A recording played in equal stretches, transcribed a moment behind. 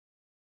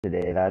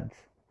today, lads.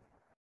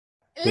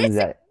 Things Listen,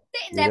 that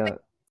sitting you there,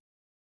 don't.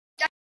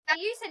 but are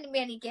you sending me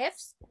any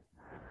gifts?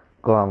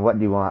 Go on, what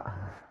do you want?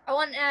 I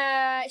want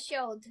a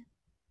shield.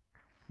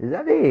 Is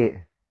that it?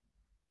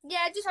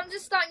 Yeah, I'm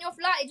just starting you off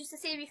lightly just to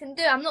see if you can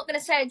do it. I'm not gonna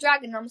say a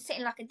dragon. I'm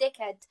sitting like a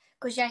dickhead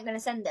because you ain't gonna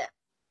send it.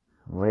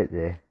 Wait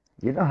there.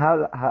 You know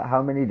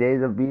how many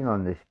days I've been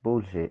on this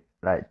bullshit?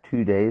 Like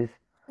 2 days.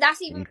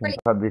 That's even You can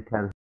brilliant. probably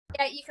tell.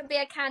 Yeah, you can be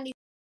a candy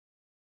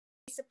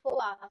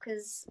supporter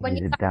because when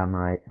you You're damn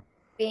right.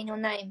 be in your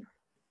name.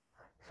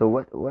 So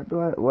what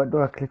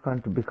do I click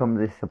on to become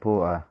this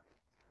supporter?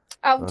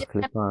 Oh, Do I just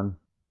click on?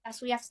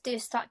 that's what you have to do.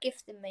 Is start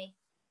gifting me.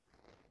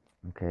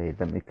 Okay,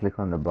 let me click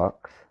on the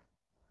box.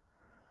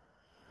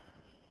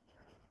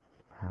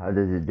 How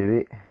does it do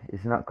it?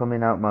 It's not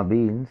coming out my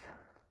beans.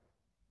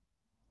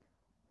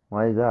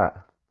 Why is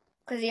that?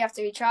 Because you have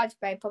to recharge,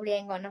 babe. Probably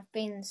ain't got enough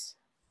beans.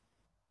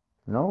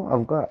 No,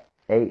 I've got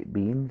 8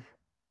 beans.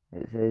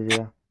 It says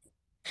here.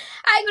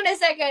 Hang on a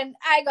second.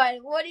 Hang on.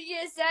 What did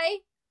you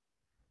say?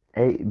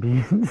 8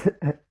 beans.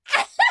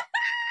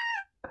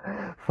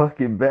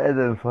 Fucking better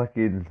than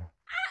fucking.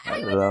 I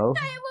Hang don't on, just know.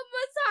 say it one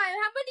more time.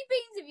 How many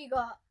beans have you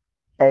got?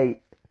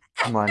 8.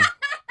 Come on.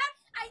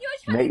 And you're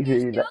trying to Make do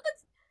sure you. shields?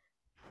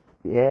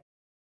 Yeah,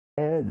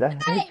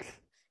 that Hey, helps.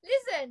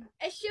 listen,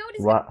 a shield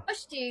is going to What?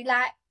 cost you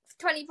like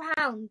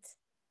 £20.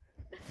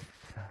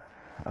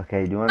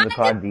 Okay, do you want the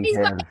card He's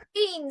got details? 8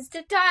 beans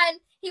to turn.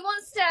 He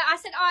wants to. I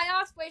said, I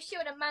asked for a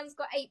shield, and man's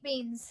got 8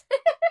 beans.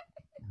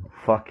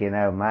 Fucking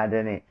hell, mad,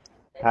 innit?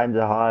 Times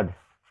are hard.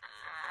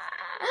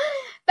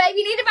 Babe,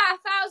 you need about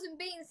 1,000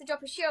 beans to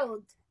drop a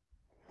shield.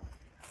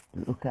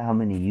 Look at how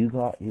many you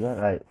got. You got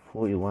like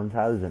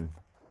 41,000.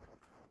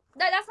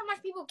 No, that's how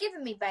much people are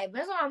giving me, babe.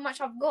 That's not how much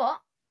I've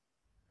got.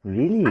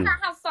 Really? I don't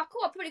have fuck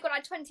all. I've probably got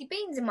like 20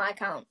 beans in my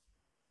account.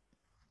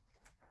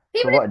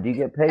 So People what? Do you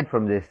get paid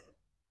from this?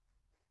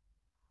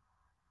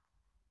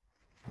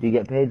 Do you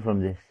get paid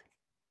from this?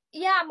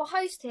 Yeah, I'm a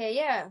host here,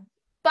 yeah.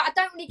 But I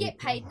don't really get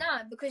paid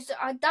now because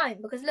I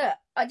don't. Because look,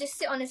 I just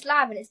sit on this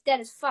live and it's dead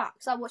as fuck.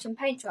 So I'm watching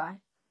paint dry.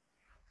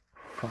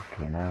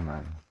 Fucking hell,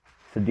 man.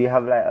 So do you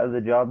have like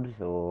other jobs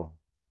or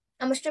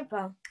I'm a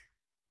stripper.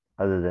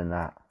 other than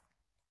that?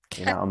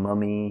 You're not a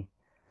mummy?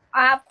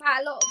 I have quite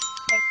a lot of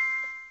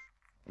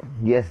things.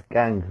 Yes,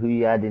 gang. Who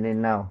you adding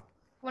in now?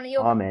 One of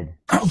your Ahmed.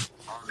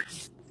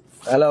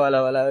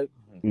 Hello.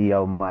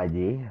 Yo, my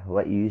G.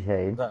 What you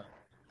saying?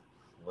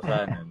 What's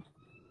happening?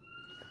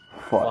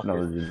 Fuck Fuck it.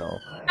 knows, you know.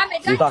 Ahmed,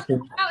 This don't Fucking.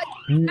 you out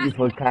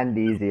beautiful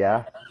candies,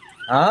 yeah?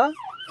 Huh?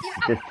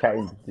 you Just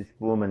chatting to this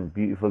woman,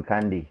 beautiful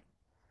Candy.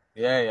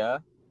 Yeah.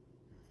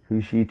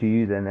 Who's she to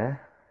you then, eh?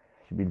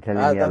 She's been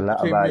telling me a That's lot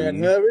between about me and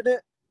you. her, innit?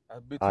 That's Oh,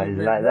 between it's me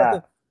and like her.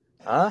 that.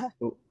 Huh?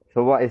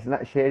 So what, it's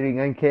not sharing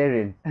and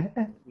caring?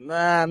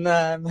 Nah.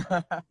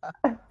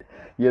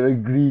 You're a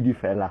greedy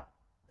fella.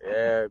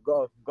 Yeah,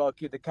 gotta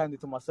keep the candy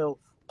to myself.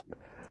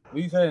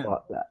 What you saying?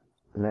 Fuck that.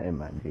 Let him,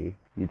 man, G.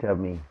 You tell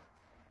me.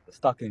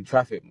 Stuck in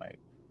traffic, mate.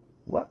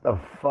 What the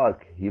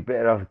fuck? You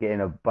better off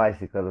getting a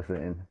bicycle or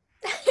something.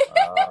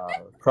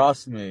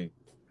 Trust me.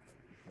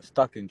 I'm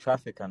stuck in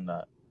traffic and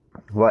that.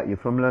 What, you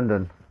from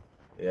London?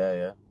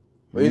 Yeah.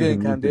 What you You doing,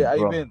 need to, Candy? How you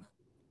bro. been?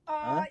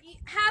 Huh?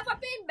 how have I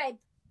been, babe?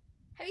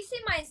 Have you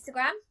seen my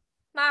Instagram?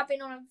 I've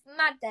been on a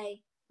mad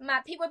day.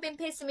 Mad people have been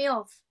pissing me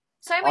off.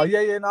 So Oh,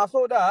 yeah, no, I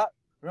saw that.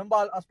 Remember,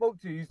 I spoke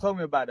to you. You told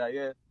me about that,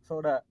 yeah.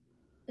 Saw that.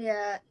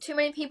 yeah, too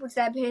many people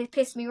today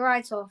pissed me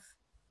right off.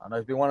 I know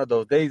it's been one of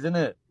those days, isn't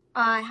it?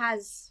 It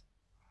has.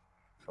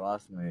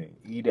 Trust me.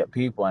 Idiot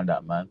people and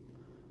that, man.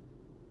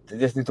 They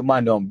just need to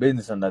mind their own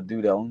business and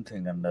do their own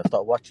thing and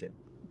start watching.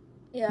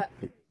 Yeah.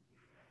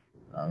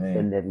 I mean,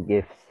 Send them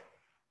gifts.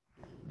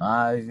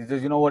 nah, it's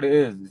just, you know what it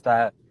is. It's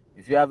that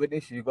if you have an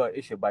issue, you got an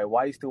issue. But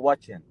why are you still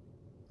watching?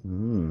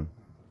 Mm. You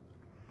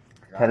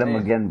know Tell what I him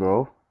mean? again,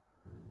 bro.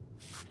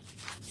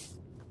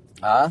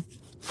 Huh?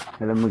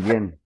 Tell him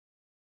again.